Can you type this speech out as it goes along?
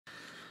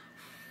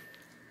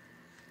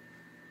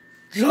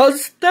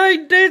Just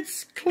a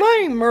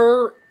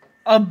disclaimer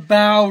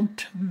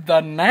about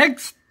the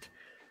next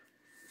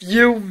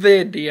few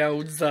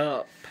videos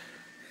up,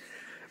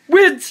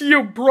 which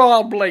you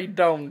probably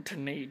don't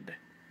need,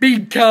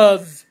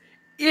 because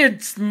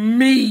it's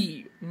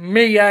me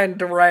and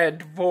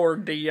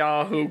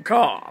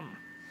Red40Yahoo.com.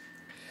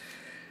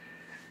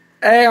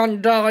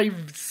 And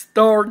I've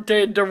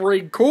started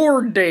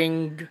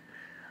recording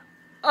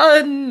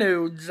a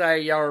news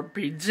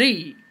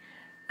ARPG,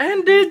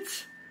 and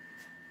it's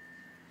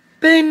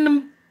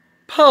been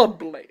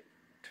published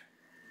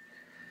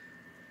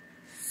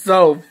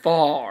so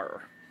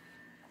far.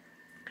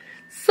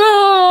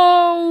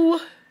 So,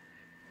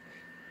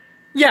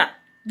 yeah,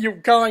 you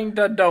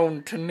kinda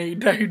don't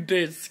need a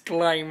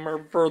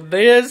disclaimer for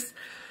this,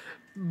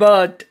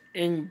 but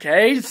in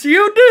case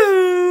you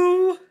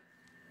do,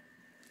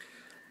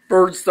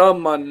 for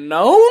some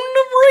unknown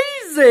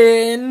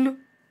reason,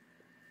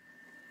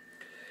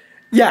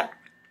 yeah,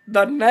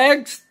 the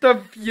next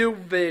few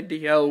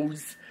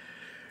videos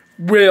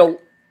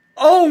will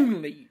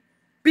only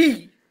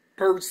be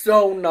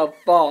Persona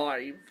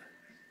 5.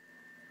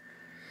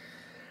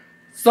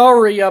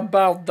 Sorry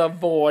about the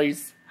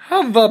voice.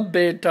 Have a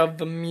bit of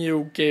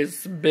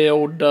mucus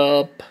build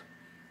up.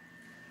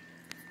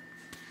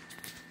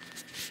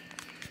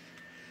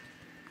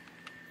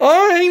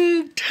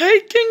 I'm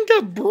taking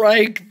a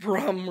break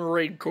from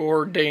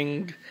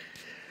recording,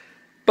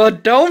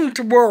 but don't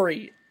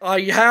worry,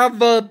 I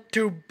have up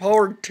to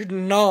part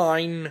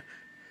 9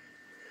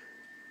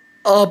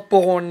 up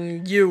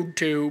on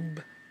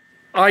YouTube.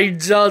 I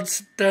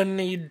just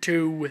need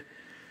to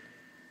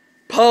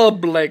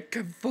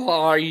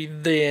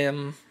publicify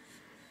them,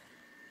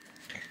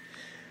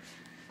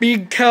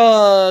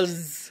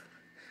 because,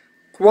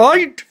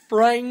 quite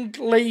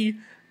frankly,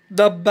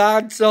 the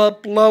batch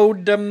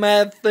upload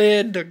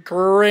method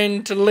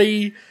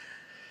currently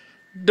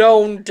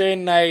don't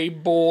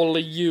enable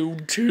you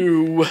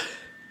to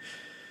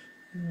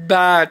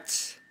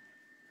batch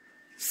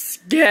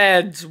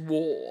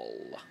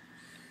schedule.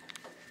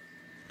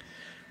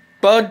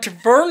 But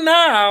for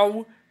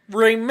now,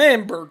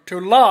 remember to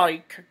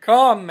like,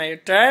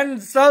 comment,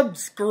 and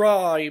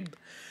subscribe.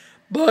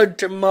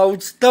 But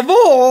most of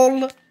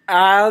all,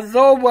 as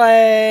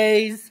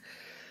always,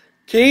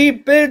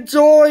 keep it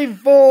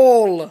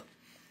joyful.